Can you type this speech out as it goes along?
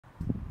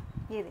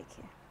ये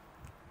देखिए,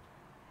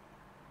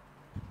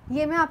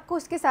 ये मैं आपको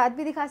उसके साथ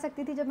भी दिखा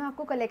सकती थी जब मैं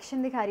आपको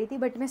कलेक्शन दिखा रही थी,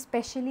 बट मैं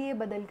स्पेशली ये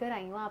बदल कर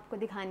आई हूँ आपको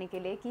दिखाने के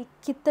लिए कि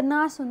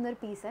कितना सुंदर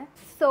पीस है।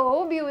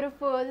 So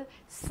beautiful,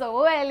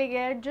 so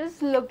elegant,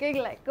 just looking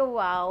like a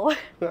wow.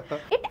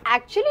 It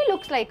actually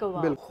looks like a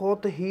wow.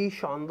 बहुत ही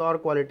शानदार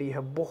क्वालिटी है,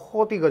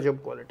 बहुत ही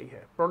गजब क्वालिटी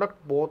है,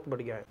 प्रोडक्ट बहुत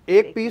बढ़िया है।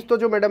 एक पीस तो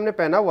जो मैडम ने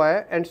पहना हुआ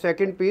है and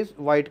second piece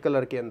white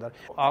colour के अंदर।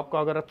 आपका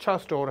अगर अच्छा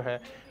स्टोर है,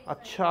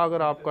 अच्छा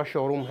अगर आपका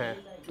शोरूम है,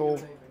 तो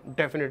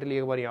डेफिनेटली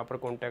एक बार यहाँ पर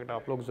कॉन्टैक्ट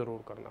आप लोग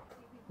ज़रूर करना।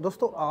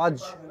 दोस्तों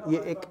आज ये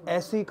एक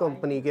ऐसी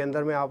कंपनी के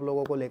अंदर मैं आप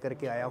लोगों को लेकर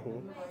के आया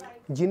हूँ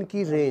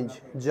जिनकी रेंज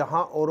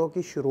जहाँ औरों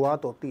की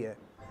शुरुआत होती है,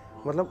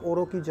 मतलब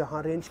औरों की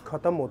जहाँ रेंज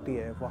ख़त्म होती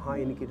है वहाँ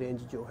इनकी रेंज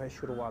जो है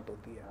शुरुआत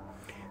होती है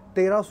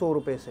 1300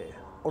 रुपये से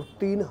और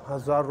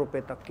 3000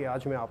 रुपये तक के।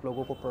 आज मैं आप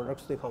लोगों को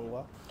प्रोडक्ट्स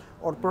दिखाऊंगा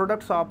और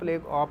प्रोडक्ट्स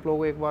आप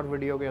लोग एक बार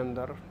वीडियो के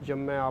अंदर जब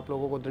मैं आप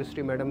लोगों को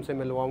दृष्टि मैडम से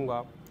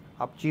मिलवाऊंगा,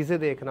 आप चीज़ें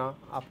देखना,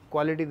 आप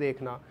क्वालिटी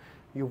देखना,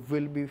 you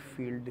will be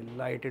feel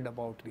dilated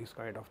about this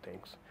kind of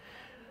things.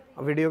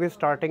 Video के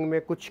स्टार्टिंग में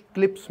कुछ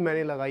क्लिप्स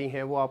मैंने लगाई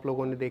हैं, वो आप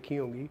लोगों ने देखी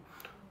होंगी।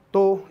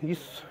 तो इस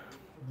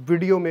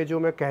वीडियो में जो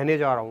मैं कहने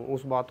जा रहा हूँ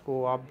उस बात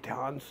को आप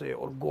ध्यान से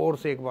और गौर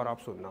से एक बार आप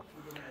सुनना।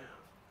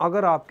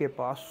 अगर आपके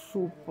पास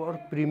सुपर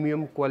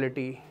प्रीमियम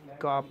क्वालिटी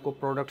का आपको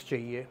प्रोडक्ट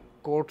चाहिए,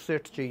 कोट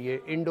सेट चाहिए,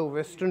 इंडो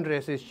वेस्टर्न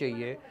ड्रेसेस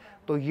चाहिए,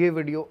 तो ये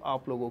वीडियो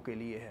आप लोगों के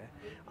लिए है।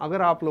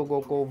 अगर आप लोगों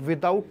को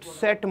विदाउट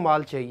सेट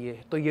माल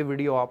चाहिए तो ये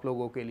वीडियो आप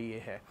लोगों के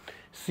लिए है।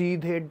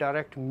 सीधे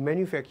डायरेक्ट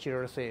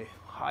मैन्युफैक्चरर से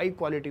हाई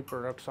क्वालिटी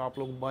प्रोडक्ट्स आप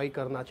लोग बाई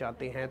करना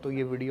चाहते हैं तो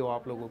ये वीडियो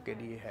आप लोगों के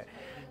लिए है।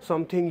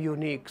 समथिंग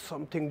यूनिक,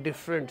 समथिंग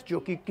डिफरेंट, जो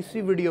कि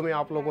किसी वीडियो में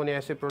आप लोगों ने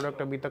ऐसे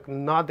प्रोडक्ट अभी तक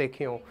ना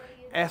देखे हों,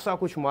 ऐसा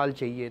कुछ माल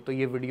चाहिए तो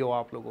ये वीडियो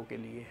आप लोगों के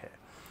लिए है।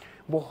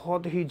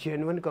 बहुत ही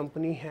जेन्युइन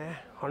कंपनी है,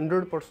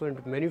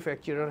 100%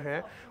 मैन्युफैक्चरर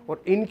है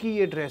और इनकी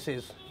ये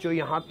ड्रेसेस जो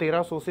यहाँ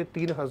 1300 से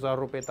 3000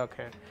 रुपये तक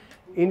हैं,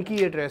 इनकी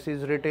ये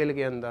ड्रेसेस रिटेल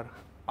के अंदर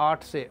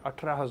 8 से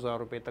 18,000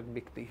 रुपये तक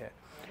बिकती है।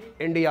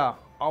 इंडिया,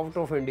 आउट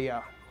ऑफ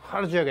इंडिया,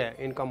 हर जगह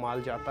इनका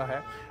माल जाता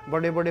है।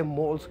 बड़े बड़े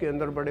मॉल्स के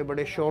अंदर, बड़े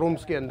बड़े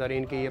शोरूम्स के अंदर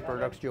इनके ये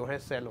प्रोडक्ट्स जो हैं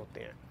सेल होते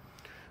हैं।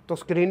 तो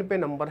स्क्रीन पे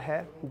नंबर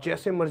है,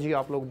 जैसे मर्जी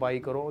आप लोग बाई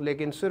करो,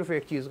 लेकिन सिर्फ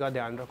एक चीज़ का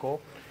ध्यान रखो,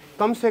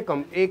 कम से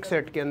कम एक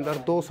सेट के अंदर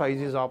 2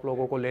 साइजेस आप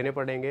लोगों को लेने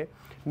पड़ेंगे।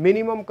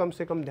 मिनिमम कम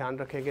से कम ध्यान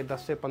रखेंगे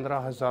 10 से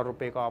 15,000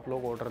 रुपये का आप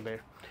लोग ऑर्डर दें।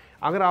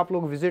 अगर आप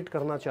लोग विज़िट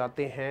करना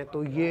चाहते हैं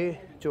तो ये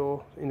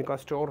जो इनका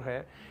स्टोर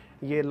है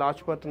ये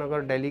लाजपत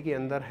नगर दिल्ली के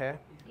अंदर है।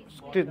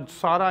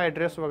 सारा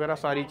एड्रेस वगैरह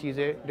सारी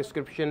चीज़ें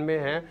डिस्क्रिप्शन में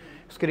है,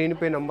 स्क्रीन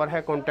पे नंबर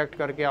है, कांटेक्ट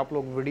करके आप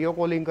लोग वीडियो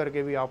कॉलिंग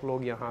करके भी आप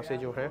लोग यहाँ से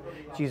जो है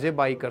चीज़ें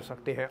बाई कर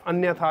सकते हैं।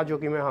 अन्यथा जो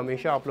कि मैं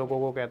हमेशा आप लोगों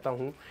को कहता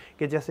हूँ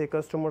कि जैसे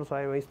कस्टमर्स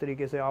आए हैं इस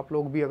तरीके से आप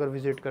लोग भी अगर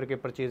विज़िट करके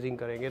परचेजिंग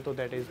करेंगे तो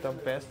that is the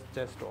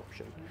best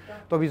option.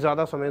 तो अभी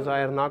ज़्यादा समय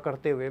ज़ाहिर ना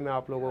करते हुए मैं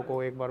आप लोगों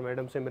को एक बार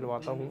मैडम से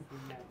मिलवाता हूँ,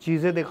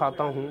 चीज़ें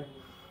दिखाता हूँ।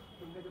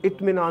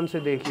 इत्मीनान से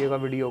देखिएगा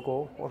वीडियो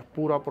को और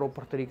पूरा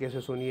प्रॉपर तरीके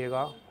से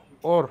सुनिएगा।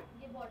 और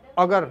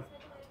अगर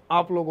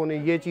आप लोगों ने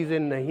ये चीज़ें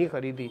नहीं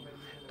ख़रीदी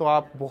तो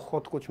आप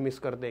बहुत कुछ मिस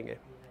कर देंगे।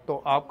 तो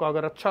आपका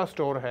अगर अच्छा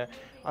स्टोर है,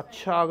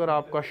 अच्छा अगर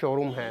आपका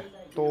शोरूम है,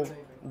 तो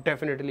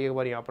डेफिनेटली एक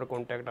बार यहाँ पर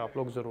कांटेक्ट आप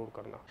लोग ज़रूर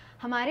करना।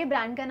 हमारे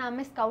ब्रांड का नाम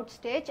है scout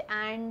stitch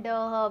and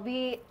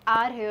we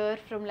are here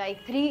from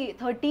like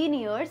 13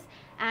 years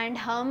and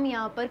हम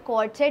यहाँ पर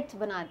कॉर्ड सेट्स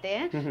बनाते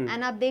हैं।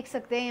 एंड आप देख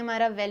सकते हैं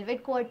हमारा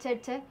वेलवेट कॉर्ड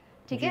सेट्स है,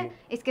 ठीक है।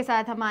 इसके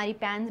साथ हमारी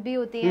पैंट्स भी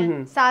होती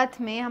हैं,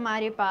 साथ में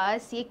हमारे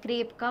पास ये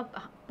क्रेप का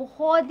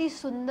बहुत ही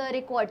सुंदर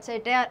एक कॉर्ड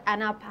सेट है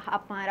एंड आप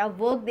हमारा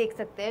वर्क देख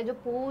सकते हैं जो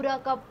पूरा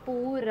का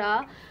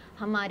पूरा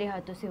हमारे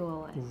हाथों से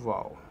हुआ है।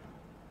 Wow,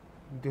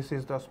 this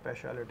is the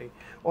speciality.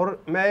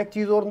 और मैं एक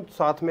चीज़ और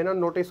साथ में ना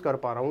नोटिस कर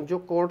पा रहा हूँ, जो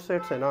कॉर्ड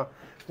सेट्स है ना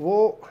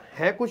वो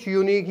है कुछ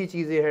यूनिक ही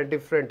चीज़ें हैं,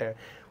 डिफरेंट है।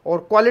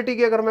 और क्वालिटी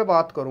की अगर मैं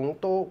बात करूं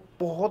तो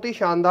बहुत ही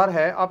शानदार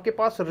है। आपके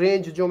पास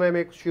रेंज जो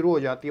मैम शुरू हो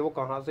जाती है वो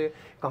कहां से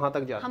कहां तक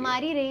जाती है?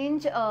 हमारी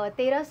रेंज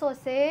 1300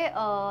 से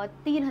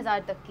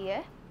 3000 तक की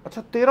है।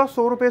 अच्छा,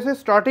 1300 रुपये से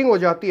स्टार्टिंग हो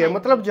जाती है,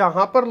 मतलब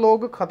जहां पर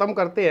लोग खत्म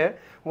करते हैं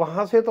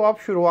वहां से तो आप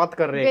शुरुआत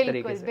कर रहे हैं एक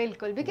तरीके से।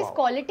 बिल्कुल, बिकॉज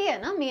क्वालिटी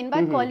है ना, मेन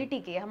बात क्वालिटी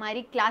की है,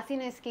 हमारी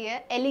क्लासीनेस की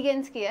है,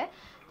 एलिगेंस की है,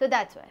 तो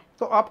दैट्स व्हाई।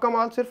 तो आपका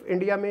माल सिर्फ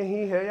इंडिया में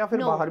ही है या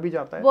फिर बाहर भी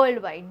जाता है? World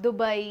wide,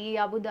 Dubai,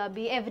 Abu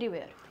Dhabi,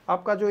 everywhere.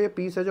 आपका जो ये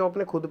पीस है जो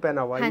आपने खुद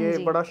पहना हुआ है, ये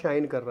बड़ा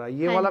शाइन कर रहा है,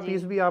 ये वाला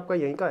पीस भी आपका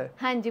यहीं का है?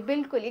 हाँ जी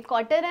बिल्कुल, ये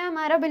कॉटन है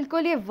हमारा,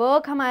 बिल्कुल ये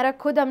वर्क हमारा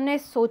खुद हमने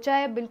सोचा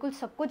है, बिल्कुल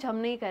सब कुछ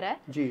हमने ही करा है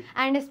जी।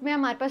 एंड इसमें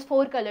हमारे पास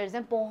 4 कलर्स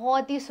हैं,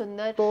 बहुत ही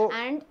सुंदर। तो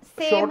एंड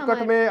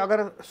शॉर्टकट में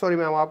अगर, सॉरी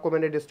मैम आपको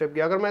मैंने डिस्टर्ब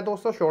किया, अगर मैं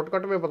दोस्तों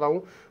शॉर्टकट में बताऊं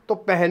तो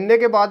पहनने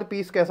के बाद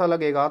पीस कैसा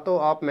लगेगा तो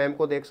आप मैम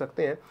को देख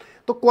सकते हैं।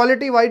 तो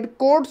क्वालिटी वाइड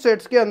कोड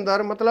सेट्स के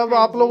अंदर, मतलब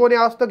आप लोगों ने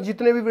आज तक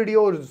जितने भी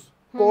वीडियोस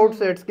कोड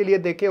सेट्स के लिए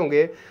देखे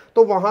होंगे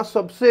तो वहां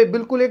सबसे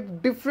बिल्कुल एक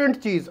डिफरेंट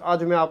चीज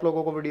आज मैं आप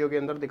लोगों को वीडियो के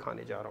अंदर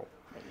दिखाने जा रहा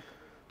हूं।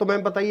 तो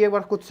मैम बताइए, एक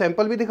बार कुछ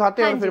सैंपल भी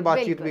दिखाते हैं और फिर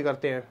बातचीत भी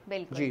करते हैं।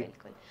 बिल्कुल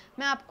बिल्कुल।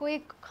 मैं आपको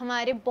एक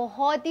हमारे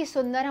बहुत ही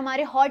सुंदर,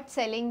 हमारे हॉट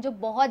सेलिंग जो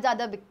बहुत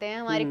ज्यादा बिकते हैं,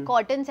 हमारे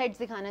कॉटन सेट्स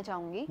दिखाना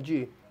चाहूंगी जी।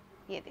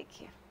 ये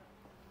देखिए,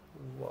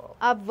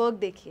 आप वर्क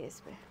देखिए इस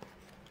पे,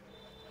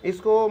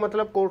 इसको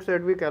मतलब कोट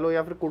सेट भी कह लो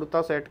या फिर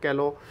कुर्ता सेट कह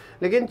लो,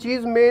 लेकिन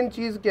मेन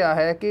चीज़ क्या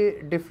है कि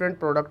डिफरेंट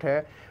प्रोडक्ट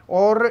है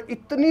और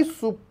इतनी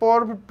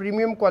सुपर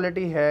प्रीमियम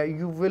क्वालिटी है।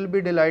 यू विल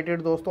बी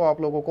डिलाइटेड दोस्तों,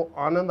 आप लोगों को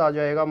आनंद आ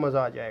जाएगा,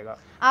 मज़ा आ जाएगा।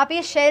 आप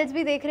ये शेल्स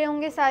भी देख रहे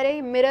होंगे,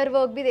 सारे मिरर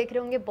वर्क भी देख रहे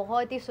होंगे,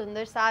 बहुत ही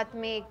सुंदर। साथ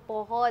में एक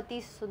बहुत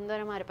ही सुंदर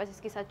हमारे पास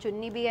इसके साथ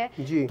चुन्नी भी है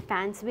जी,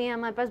 पैंट्स भी है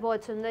हमारे पास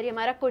बहुत सुंदर। ये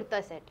हमारा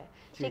कुर्ता सेट है,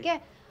 ठीक है।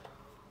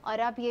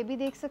 और आप ये भी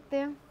देख सकते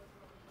हैं,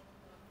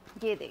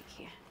 ये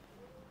देखिए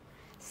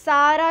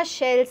सारा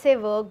शेल से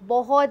वर्क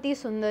बहुत ही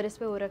सुंदर इस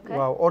पे हो रखा है।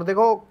 वाह। और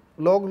देखो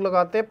लोग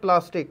लगाते हैं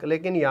प्लास्टिक,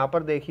 लेकिन यहाँ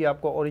पर देखिए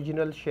आपको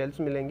ओरिजिनल शेल्स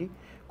मिलेंगी,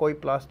 कोई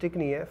प्लास्टिक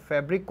नहीं है।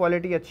 फैब्रिक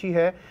क्वालिटी अच्छी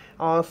है,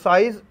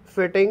 साइज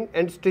फिटिंग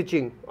एंड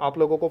स्टिचिंग आप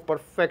लोगों को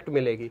परफेक्ट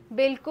मिलेगी।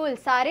 बिल्कुल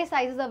सारे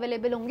साइजेस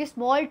अवेलेबल होंगे,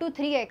 स्मॉल टू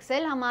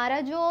 3XL। हमारा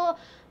जो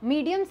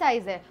मीडियम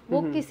साइज है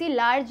वो किसी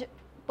लार्ज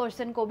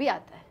पर्सन को भी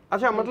आता है।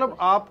 अच्छा, मतलब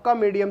आपका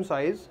मीडियम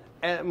साइज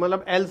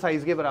मतलब एल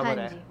साइज के बराबर हाँ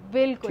है। जी,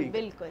 बिल्कुल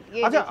बिल्कुल।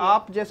 ये अच्छा,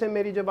 आप जैसे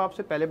मेरी जब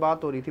आपसे पहले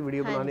बात हो रही थी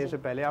वीडियो हाँ बनाने से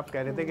पहले, आप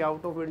कह रहे थे कि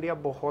आउट ऑफ इंडिया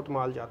बहुत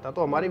माल जाता है,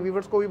 तो हमारे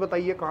व्यूवर्स को भी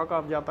बताइए कहाँ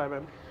कहाँ जाता है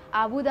मैम।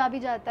 आबू धाबी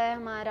जाता है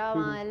हमारा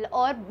माल,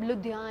 और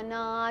लुधियाना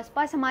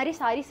आसपास हमारी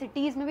सारी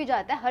सिटीज में भी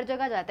जाता है, हर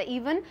जगह जाता है।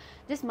 इवन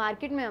जिस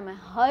मार्केट में हमें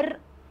हर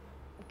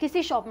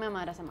किसी शॉप में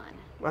हमारा सामान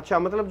है। अच्छा,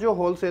 मतलब जो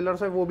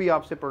होलसेलर्स है वो भी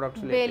आपसे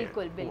प्रोडक्ट्स लेते हैं।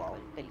 बिल्कुल बिल्कुल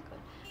बिल्कुल।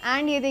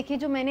 एंड ये देखिए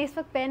जो मैंने इस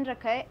वक्त पहन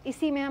रखा है,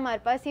 इसी में हमारे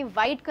पास ये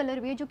वाइट कलर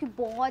भी है जो कि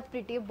बहुत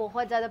प्रिटी है,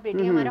 बहुत ज्यादा प्रिटी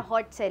है, हमारा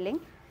हॉट सेलिंग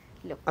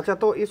लुक। अच्छा,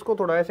 तो इसको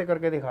थोड़ा ऐसे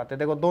करके दिखाते हैं।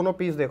 देखो दोनों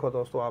पीस देखो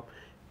दोस्तों आप,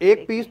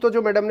 एक पीस तो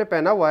जो मैडम ने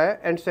पहना हुआ है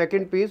and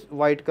second piece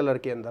white colour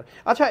के अंदर।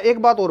 अच्छा,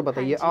 एक बात और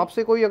बताइए,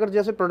 आपसे कोई अगर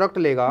जैसे प्रोडक्ट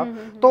लेगा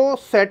तो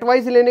सेट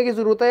वाइज लेने की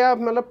जरूरत है या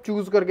मतलब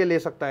चूज करके ले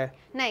सकता है?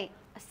 नहीं,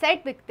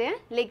 सेट बिकते हैं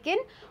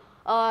लेकिन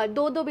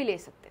दो दो भी ले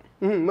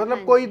सकते हैं।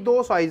 मतलब कोई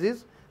दो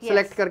साइजेस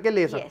सिलेक्ट करके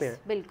ले सकते हैं।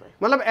 बिल्कुल,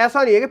 मतलब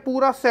ऐसा नहीं है कि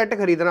पूरा सेट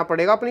खरीदना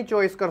पड़ेगा, अपनी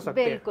चॉइस कर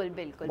सकते हैं। बिल्कुल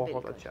बिल्कुल बहुत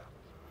बिल्कुल। अच्छा।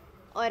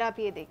 और आप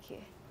ये देखिए,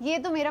 ये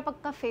तो मेरा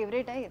पक्का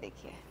फेवरेट है। ये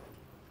देखिए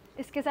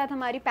इसके साथ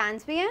हमारी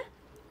पैंट्स भी हैं।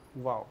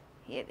 वाओ,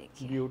 ये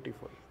देखिए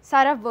ब्यूटीफुल,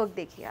 सारा वर्क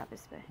देखिए आप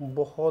इस पे,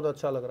 बहुत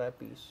अच्छा लग रहा है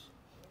पीस,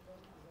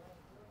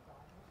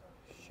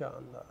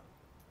 शानदार।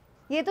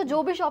 ये तो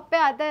जो भी शॉप पे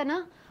आता है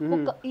ना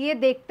वो ये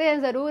देखते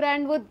हैं जरूर,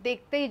 एंड वो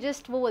देखते ही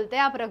जस्ट वो बोलते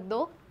हैं आप रख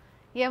दो,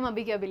 ये हम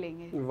अभी क्या भी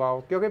लेंगे। वाह,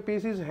 क्योंकि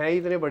पीसेस हैं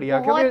इतने बढ़िया।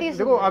 बहुत क्योंकि ही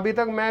देखो अभी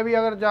तक मैं भी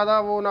अगर ज़्यादा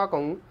वो ना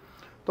कहूँ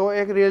तो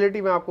एक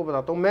रियलिटी मैं आपको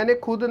बताता हूँ, मैंने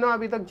खुद ना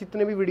अभी तक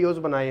जितने भी वीडियोस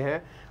बनाए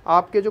हैं,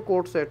 आपके जो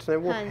कोट सेट्स हैं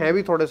वो हैं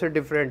भी थोड़े से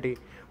डिफरेंट ही,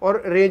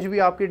 और रेंज भी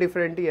आपकी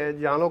डिफरेंट ही है।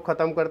 जहाँ लोग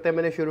खत्म करते हैं,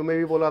 मैंने शुरू में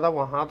भी बोला था,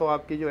 वहाँ तो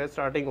आपकी जो है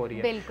स्टार्टिंग हो रही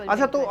है। बिल्कुल,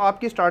 अच्छा, तो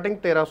आपकी स्टार्टिंग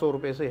 1300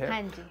 रुपये से है।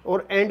 हाँ जी।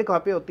 और एंड कहाँ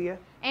पे होती है?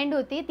 एंड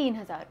होती है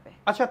 3000 रुपए।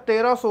 अच्छा,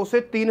 1300 से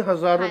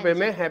 3000 रुपए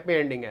में हैप्पी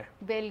एंडिंग है।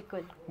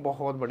 बिल्कुल,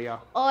 बहुत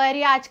बढ़िया। और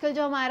ये आजकल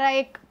जो हमारा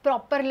एक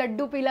प्रॉपर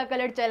लड्डू पीला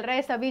कलर चल रहा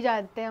है, सभी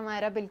जानते हैं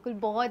हमारा, बिल्कुल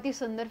बहुत ही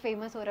सुंदर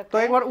फेमस हो रखा तो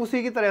है। एक बार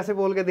उसी की तरह से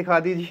बोल के दिखा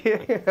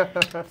दीजिए।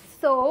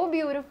 So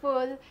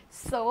beautiful,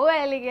 so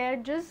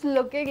elegant, just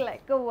looking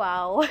like a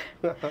wow.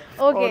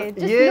 Okay,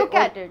 just look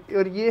at it.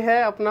 और ये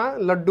है अपना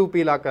लड्डू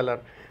पीला कलर।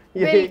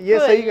 ये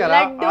सही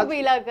करा, लड्डू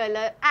पीला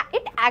colour.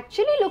 It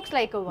actually looks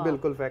like a wow.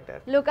 बिल्कुल फैक्ट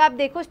है। लुक आप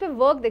देखो, इस पे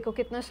वर्क देखो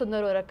कितना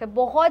सुंदर हो रखा है,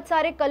 बहुत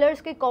सारे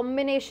कलर्स के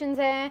कॉम्बिनेशंस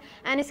हैं।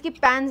 एंड इसकी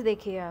पैंट्स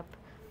देखिए आप,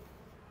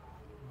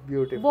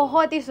 ब्यूटीफुल,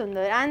 बहुत ही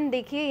सुंदर। एंड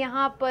देखिए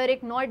यहाँ पर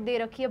एक नॉट दे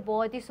रखी है,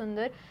 बहुत ही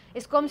सुंदर।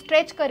 इसको हम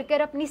स्ट्रेच करके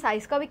अपनी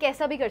साइज का भी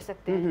कैसा भी कर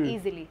सकते हैं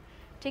इजीली,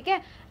 ठीक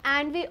है।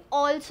 And we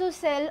also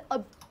cell a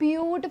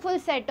beautiful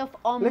set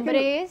of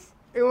ऑम्ब्रेज।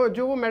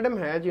 जो वो मैडम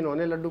है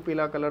जिन्होंने लड्डू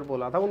पीला कलर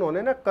बोला था,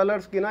 उन्होंने ना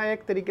कलर्स की ना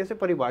एक तरीके से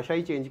परिभाषा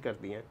ही चेंज कर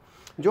दी है।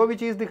 जो भी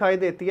चीज़ दिखाई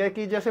देती है,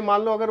 कि जैसे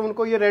मान लो अगर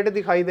उनको ये रेड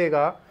दिखाई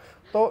देगा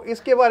तो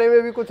इसके बारे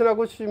में भी कुछ ना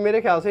कुछ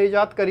मेरे ख्याल से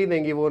इजाद कर ही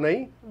देंगी वो,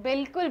 नहीं?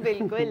 बिल्कुल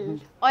बिल्कुल।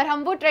 और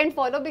हम वो ट्रेंड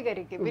फॉलो भी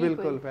करेंगे।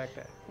 बिल्कुल फैक्ट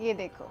है। ये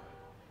देखो,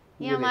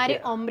 ये हमारे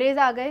ऑम्ब्रेज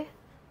आ गए,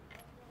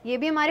 ये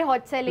भी हमारे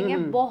हॉट सेलिंग है,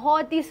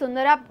 बहुत ही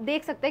सुंदर। आप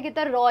देख सकते हैं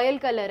कितना रॉयल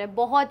कलर है,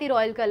 बहुत ही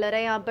रॉयल कलर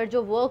है। यहाँ पर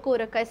जो वर्क हो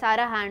रखा है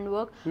सारा हैंड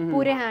वर्क,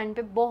 पूरे हैंड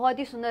पे बहुत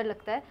ही सुंदर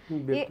लगता है।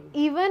 ये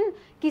इवन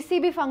किसी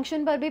भी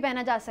फंक्शन पर भी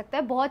पहना जा सकता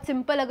है, बहुत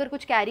सिंपल अगर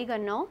कुछ कैरी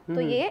करना हो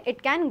तो ये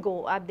इट कैन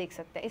गो। आप देख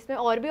सकते हैं इसमें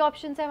और भी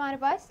ऑप्शंस है हमारे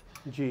पास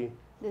जी।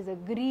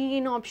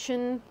 ग्रीन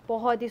ऑप्शन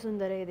बहुत ही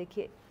सुंदर है, ये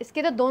देखिए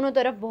इसके तो दोनों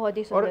तरफ बहुत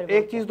ही सुंदर। और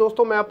एक चीज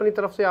दोस्तों मैं अपनी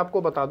तरफ से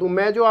आपको बता दूं,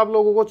 मैं जो आप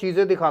लोगों को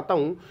चीजें दिखाता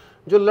हूं,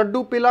 जो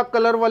लड्डू पीला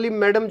कलर वाली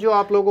मैडम जो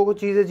आप लोगों को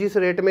चीजें जिस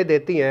रेट में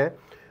देती हैं,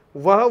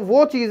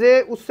 वो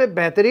चीजें उससे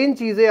बेहतरीन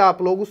चीजें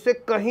आप लोग उससे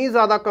कहीं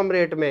ज्यादा कम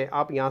रेट में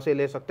आप यहां से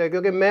ले सकते हैं,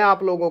 क्योंकि मैं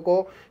आप लोगों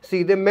को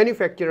सीधे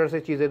मैन्युफैक्चरर से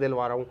चीजें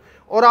दिलवा रहा हूं।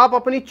 और आप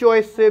अपनी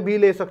चॉइस से भी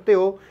ले सकते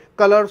हो,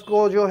 कलर्स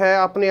को जो है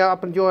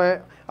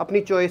अपनी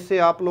चॉइस से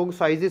आप लोग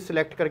साइजेस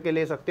सिलेक्ट करके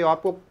ले सकते हो।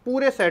 आपको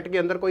पूरे सेट के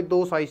अंदर कोई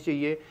 2 साइज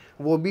चाहिए,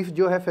 वो भी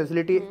जो है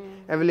फैसिलिटी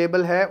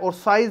अवेलेबल है। और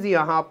साइज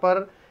यहाँ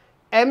पर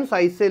M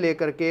साइज से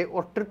लेकर के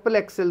और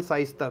XXL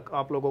साइज तक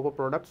आप लोगों को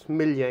प्रोडक्ट्स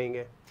मिल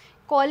जाएंगे।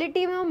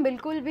 क्वालिटी में हम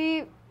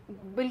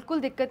बिल्कुल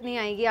दिक्कत नहीं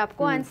आएगी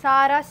आपको, एंड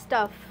सारा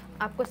स्टफ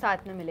आपको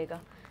साथ में मिलेगा।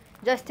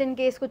 जस्ट इन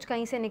केस कुछ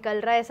कहीं से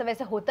निकल रहा है, ऐसा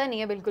वैसा होता नहीं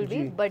है बिल्कुल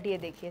भी, बट ये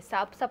देखिए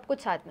सब कुछ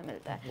साथ में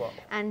मिलता है।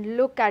 And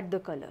look at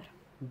the colour,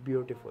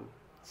 beautiful,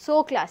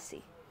 so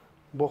classy,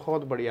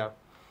 बहुत बढ़िया।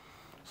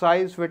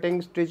 साइज,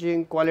 फिटिंग,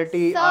 स्टिचिंग,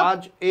 क्वालिटी,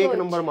 आज एक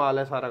नंबर माल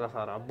है सारा का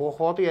सारा।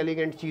 बहुत ही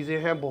एलिगेंट चीज़ें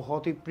हैं,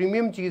 बहुत ही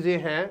प्रीमियम चीज़ें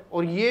हैं,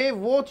 और ये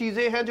वो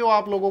चीज़ें हैं जो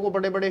आप लोगों को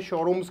बड़े बड़े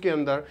शोरूम्स के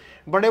अंदर,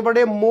 बड़े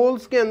बड़े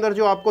मॉल्स के अंदर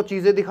जो आपको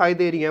चीज़ें दिखाई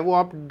दे रही हैं, वो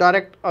आप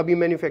डायरेक्ट अभी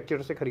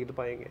मैन्युफैक्चरर से खरीद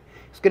पाएंगे।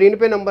 स्क्रीन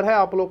पे नंबर है,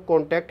 आप लोग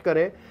कॉन्टैक्ट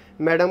करें,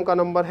 मैडम का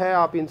नंबर है,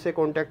 आप इनसे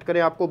कॉन्टैक्ट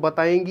करें, आपको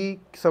बताएंगी,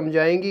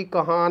 समझाएंगी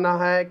कहाँ आना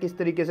है, किस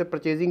तरीके से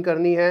परचेजिंग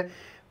करनी है।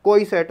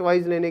 कोई सेट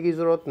वाइज लेने की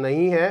ज़रूरत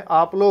नहीं है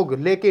आप लोग,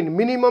 लेकिन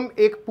मिनिमम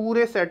एक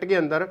पूरे सेट के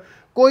अंदर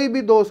कोई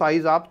भी 2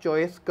 साइज आप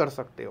चॉइस कर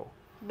सकते हो।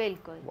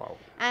 बिल्कुल।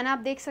 एंड आप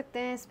देख सकते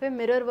हैं इस पे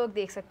मिरर वर्क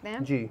देख सकते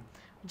हैं जी।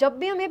 जब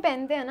भी हम ये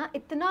पहनते हैं ना,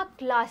 इतना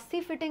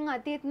क्लासी फिटिंग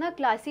आती है, इतना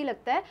क्लासी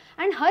लगता है।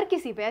 एंड हर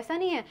किसी पे, ऐसा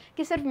नहीं है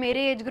कि सिर्फ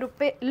मेरे एज ग्रुप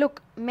पे। लुक,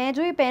 मैंने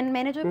जो ये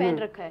पहन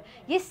रखा है,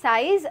 ये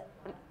साइज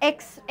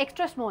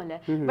एक्स्ट्रा स्मॉल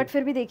है, बट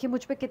फिर भी देखिए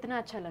मुझ पे कितना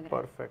अच्छा लग रहा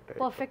है,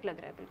 परफेक्ट लग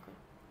रहा है बिल्कुल।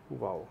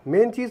 वाओ,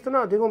 मेन चीज़ तो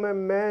ना देखो,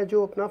 मैं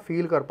जो अपना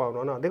फील कर पा रहा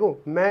हूँ ना, देखो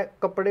मैं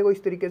कपड़े को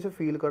इस तरीके से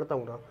फील करता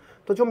हूँ ना,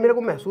 तो जो मेरे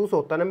को महसूस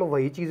होता है ना, मैं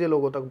वही चीज़ें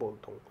लोगों तक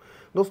बोलता हूँ।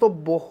 दोस्तों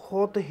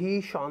बहुत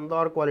ही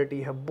शानदार क्वालिटी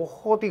है,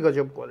 बहुत ही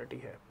गजब क्वालिटी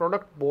है,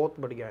 प्रोडक्ट बहुत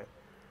बढ़िया है,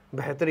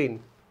 बेहतरीन।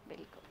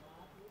 बिल्कुल।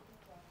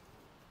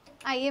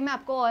 आइए मैं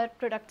आपको और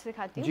प्रोडक्ट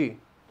दिखाती हूँ जी।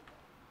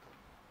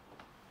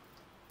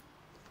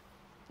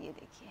 ये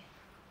देखिए,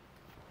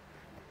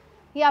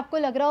 ये आपको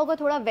लग रहा होगा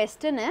थोड़ा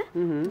वेस्टर्न है,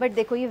 बट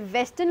देखो ये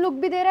वेस्टर्न लुक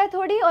भी दे रहा है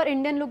थोड़ी, और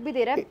इंडियन लुक भी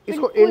दे रहा है।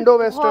 इसको Indo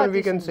western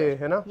we can say,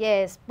 है ना?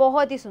 यस,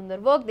 बहुत ही सुंदर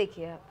वर्क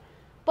देखिए आप,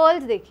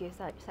 पर्ल्स देखिए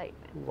साइड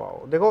में।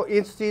 वाओ, देखो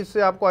इस चीज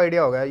से आपको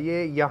आइडिया होगा,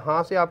 ये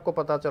यहाँ से आपको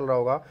पता चल रहा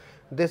होगा,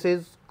 this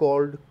is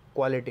called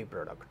quality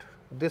product,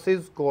 this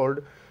is called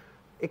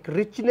एक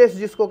रिचनेस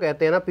जिसको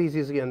कहते हैं ना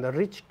पीसीस के अंदर,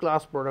 रिच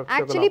क्लास प्रोडक्ट।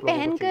 एक्चुअली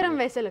पहनकर हम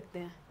वैसे लगते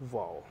हैं।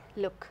 वाओ,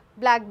 लुक,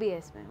 ब्लैक भी है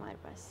इसमें हमारे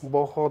पास,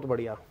 बहुत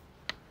बढ़िया।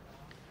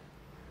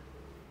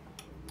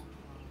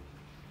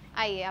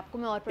 आइए आपको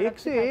मैं और प्रोडक्ट एक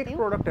से एक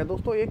प्रोडक्ट है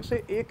दोस्तों, एक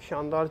से एक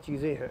शानदार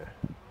चीजें हैं,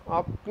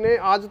 आपने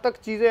आज तक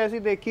चीजें ऐसी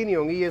देखी नहीं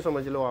होंगी, ये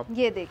समझ लो आप।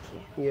 ये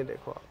देखिए, ये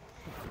देखो आप,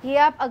 ये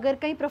आप अगर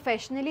कहीं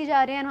प्रोफेशनली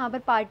जा रहे हैं, वहाँ पर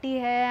पार्टी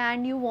है,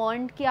 एंड यू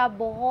वांट कि आप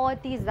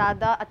बहुत ही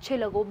ज़्यादा अच्छे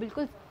लगो,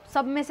 बिल्कुल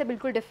सब में से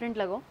बिल्कुल डिफरेंट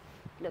लगो,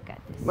 लुक एट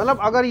दिस। मतलब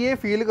अगर ये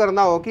फील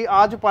करना हो कि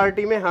आज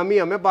पार्टी में हम ही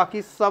हमें,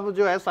 बाकी सब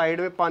जो है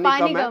साइड में पानी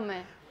कम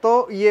है,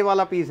 तो ये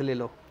वाला पीस ले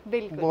लो।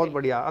 बिल्कुल, बहुत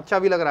बढ़िया, अच्छा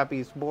भी लग रहा है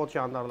पीस, बहुत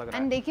शानदार लग रहा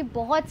है। एंड देखिए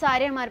बहुत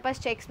सारे हमारे पास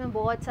चेक्स में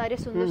बहुत सारे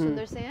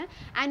सुंदर से हैं,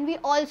 and we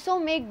also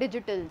make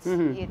digitals.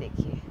 ये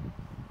देखिए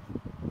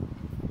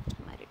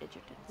हमारे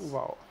डिजिटल्स।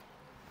 वाओ,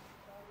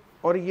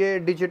 और ये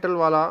डिजिटल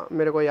वाला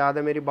मेरे को याद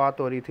है, मेरी बात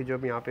हो रही थी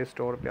जब यहाँ पे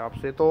स्टोर पे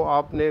आपसे, तो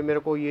आपने मेरे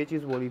को ये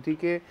चीज़ बोली थी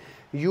कि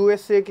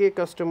यूएसए के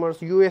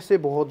कस्टमर्स, यूएसए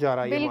बहुत जा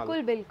रहा है ये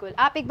माल। बिल्कुल,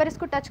 आप एक बार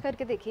इसको टच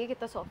करके देखिए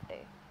कितना सॉफ्ट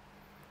है।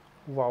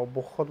 वाओ,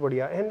 बहुत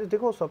बढ़िया। एंड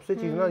देखो सबसे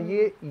चीज़ ना,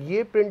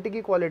 ये प्रिंट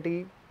की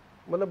क्वालिटी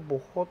मतलब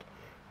बहुत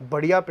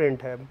बढ़िया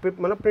प्रिंट है,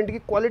 मतलब प्रिंट की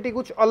क्वालिटी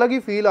कुछ अलग ही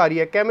फील आ रही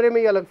है, कैमरे में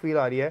ही अलग फील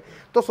आ रही है।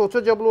 तो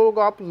सोचो जब लोग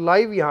आप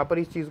लाइव यहाँ पर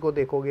इस चीज़ को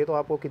देखोगे तो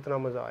आपको कितना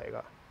मज़ा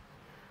आएगा।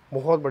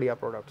 बहुत बढ़िया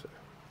प्रोडक्ट्स है।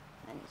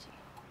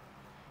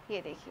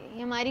 ये देखिए,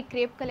 ये हमारी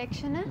क्रेप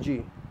कलेक्शन है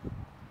जी।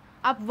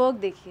 आप वर्क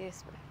देखिए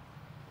इस पर,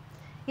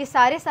 ये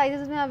सारे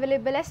साइजेस में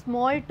अवेलेबल है,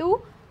 small to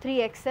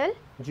 3XL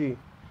ji.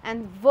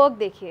 And work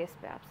देखिए इस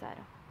पे आप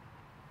सारा।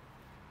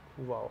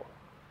 वाओ,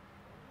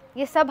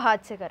 ये सब हाथ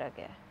से करा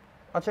गया है।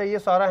 अच्छा, ये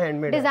सारा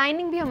हैंडमेड है?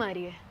 डिजाइनिंग भी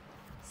हमारी है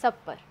सब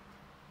पर।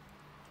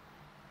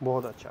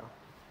 बहुत अच्छा।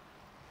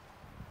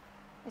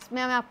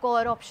 इसमें मैं आपको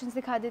और ऑप्शंस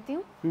दिखा देती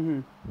हूँ।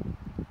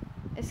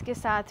 इसके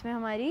साथ में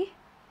हमारी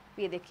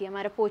ये देखिए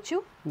हमारा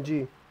पोचू जी।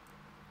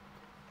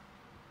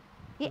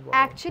 ये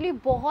एक्चुअली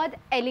बहुत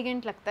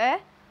एलिगेंट लगता है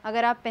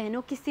अगर आप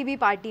पहनो किसी भी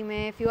पार्टी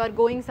में, if you are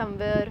going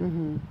somewhere,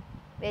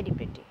 very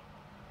pretty,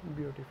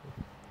 beautiful.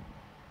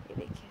 ये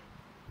देखिए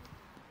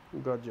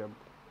गजब।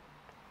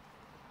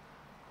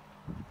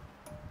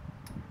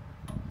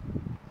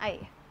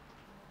 आइए,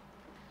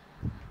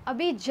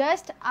 अभी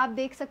जस्ट आप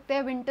देख सकते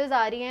हैं विंटर्स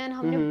आ रही हैं,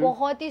 हमने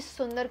बहुत ही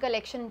सुंदर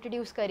कलेक्शन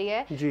इंट्रोड्यूस करी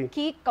है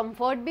कि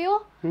कंफर्ट भी हो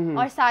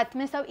और साथ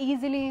में सब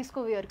इजीली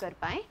इसको वेयर कर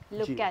पाए।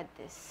 लुक एट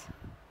दिस,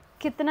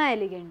 कितना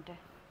एलिगेंट है,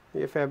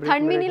 ये फैब्रिक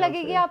ठंड भी नहीं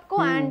लगेगी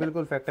आपको, एंड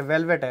बिल्कुल फैक्ट है,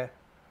 वेलवेट है,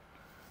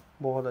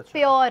 बहुत अच्छा,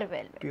 प्योर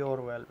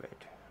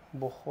वेलवेट,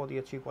 बहुत ही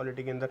अच्छी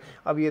क्वालिटी के अंदर।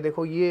 अब ये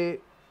देखो, ये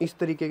इस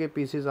तरीके के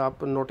पीसेस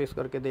आप नोटिस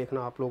करके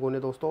देखना आप लोगों ने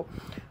दोस्तों,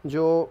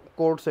 जो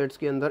कोट सेट्स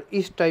के अंदर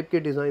इस टाइप के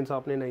डिज़ाइंस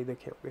आपने नहीं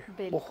देखे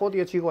होंगे। बहुत ही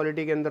अच्छी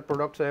क्वालिटी के अंदर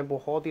प्रोडक्ट्स हैं,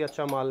 बहुत ही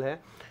अच्छा माल है।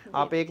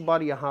 आप एक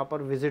बार यहाँ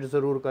पर विज़िट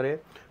ज़रूर करें,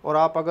 और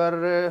आप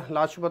अगर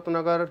लाजपत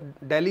नगर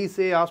दिल्ली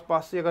से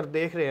आसपास से अगर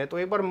देख रहे हैं तो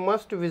एक बार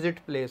मस्ट विज़िट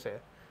प्लेस है।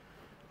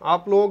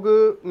 आप लोग,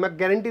 मैं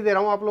गारंटी दे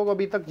रहा हूँ, आप लोग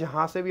अभी तक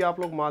जहाँ से भी आप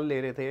लोग माल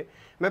ले रहे थे,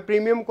 मैं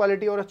प्रीमियम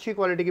क्वालिटी और अच्छी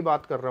क्वालिटी की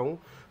बात कर रहा हूँ,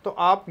 तो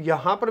आप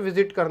यहाँ पर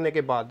विजिट करने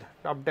के बाद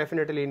आप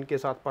डेफिनेटली इनके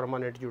साथ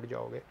परमानेंट जुड़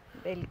जाओगे।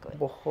 बिल्कुल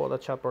बहुत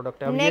अच्छा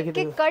प्रोडक्ट है। अब नेक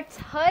के कट्स,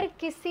 हर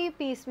किसी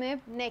पीस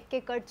में नेक के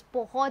कट्स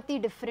बहुत ही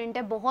डिफरेंट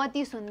है, बहुत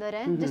ही सुंदर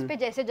है, जिस पे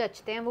जैसे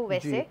जचते हैं वो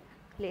वैसे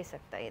ले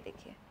सकता है। ये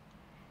देखिए,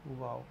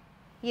 वाओ,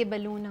 ये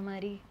बलून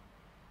हमारी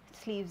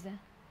स्लीव्स है।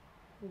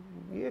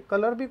 ये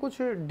कलर भी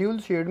कुछ ड्यूल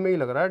शेड में ही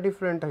लग रहा है,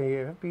 डिफरेंट है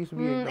ये पीस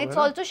भी एकदम, इट्स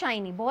आल्सो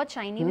शाइनी, बहुत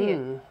शाइनी भी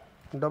है।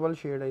 डबल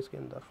शेड है इसके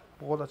अंदर,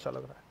 बहुत अच्छा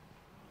लग रहा है।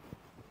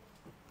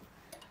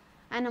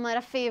 एंड हमारा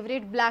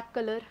फेवरेट ब्लैक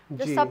कलर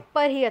जो जी। सब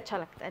पर ही अच्छा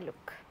लगता है,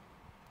 look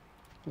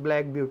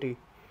black beauty,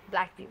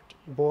 black beauty,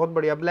 बहुत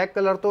बढ़िया। ब्लैक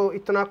कलर तो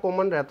इतना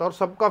कॉमन रहता है और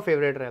सबका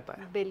फेवरेट रहता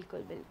है।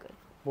 बिल्कुल बिल्कुल,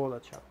 बहुत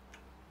अच्छा।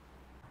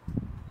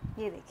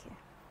 ये देखिए,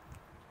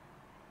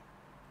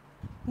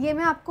 ये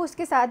मैं आपको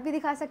उसके साथ भी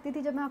दिखा सकती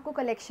थी जब मैं आपको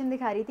कलेक्शन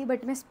दिखा रही थी,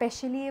 बट मैं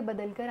स्पेशली ये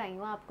बदल कर आई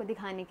हूँ आपको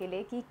दिखाने के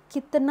लिए कि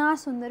कितना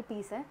सुंदर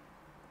पीस है।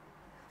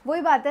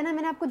 वही बात है ना,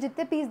 मैंने आपको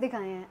जितने पीस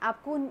दिखाए हैं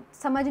आपको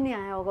समझ नहीं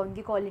आया होगा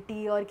उनकी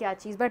क्वालिटी और क्या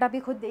चीज़, बट आप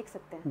ये खुद देख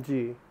सकते हैं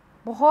जी,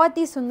 बहुत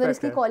ही सुंदर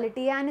इसकी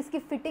क्वालिटी है एंड इसकी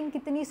फिटिंग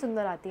कितनी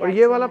सुंदर आती है। और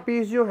ये वाला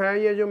पीस जो है,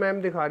 ये जो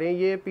मैम दिखा रही हैं,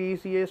 ये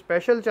पीस ये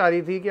स्पेशल चाह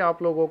रही थी कि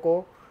आप लोगों को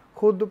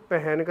खुद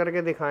पहन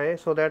करके दिखाएं,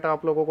 सो दैट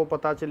आप लोगों को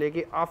पता चले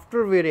कि आफ्टर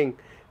वेयरिंग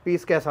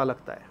पीस कैसा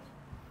लगता है।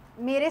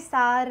 मेरे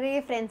सारे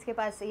फ्रेंड्स के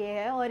पास ये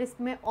है और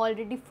इसमें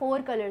ऑलरेडी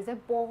 4 कलर्स है,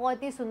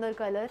 बहुत ही सुंदर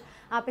कलर,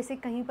 आप इसे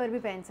कहीं पर भी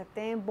पहन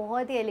सकते हैं,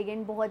 बहुत ही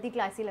एलिगेंट, बहुत ही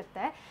क्लासी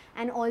लगता है।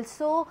 एंड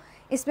ऑल्सो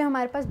इसमें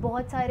हमारे पास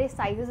बहुत सारे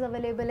साइजेस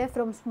अवेलेबल है,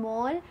 from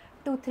small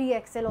to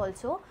 3XL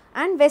also.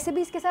 And वैसे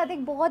भी इसके साथ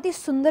एक बहुत ही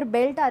सुंदर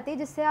बेल्ट आती है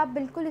जिससे आप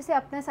बिल्कुल इसे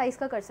अपने साइज़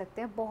का कर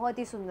सकते हैं, बहुत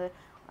ही सुंदर।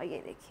 और ये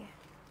देखिए,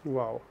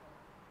 वाओ।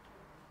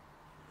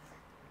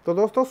 तो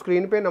दोस्तों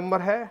स्क्रीन पे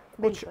नंबर है,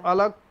 कुछ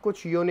अलग,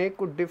 कुछ यूनिक,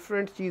 कुछ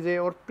डिफरेंट चीज़ें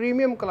और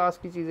प्रीमियम क्लास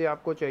की चीज़ें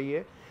आपको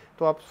चाहिए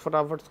तो आप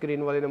फटाफट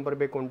स्क्रीन वाले नंबर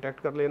पे कांटेक्ट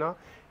कर लेना।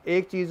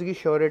 एक चीज़ की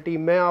श्योरिटी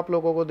मैं आप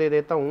लोगों को दे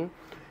देता हूँ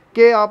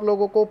कि आप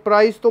लोगों को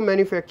प्राइस तो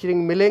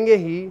मैन्युफैक्चरिंग मिलेंगे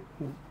ही,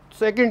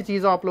 सेकंड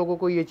चीज़ आप लोगों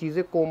को ये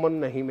चीज़ें कॉमन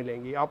नहीं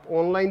मिलेंगी। आप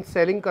ऑनलाइन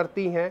सेलिंग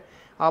करती हैं,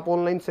 आप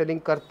ऑनलाइन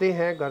सेलिंग करते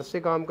हैं, घर से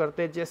काम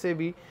करते हैं, जैसे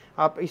भी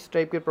आप इस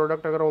टाइप के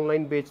प्रोडक्ट अगर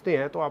ऑनलाइन बेचते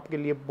हैं तो आपके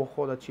लिए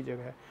बहुत अच्छी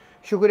जगह है।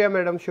 शुक्रिया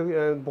मैडम,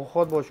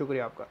 बहुत बहुत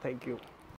शुक्रिया आपका, थैंक यू।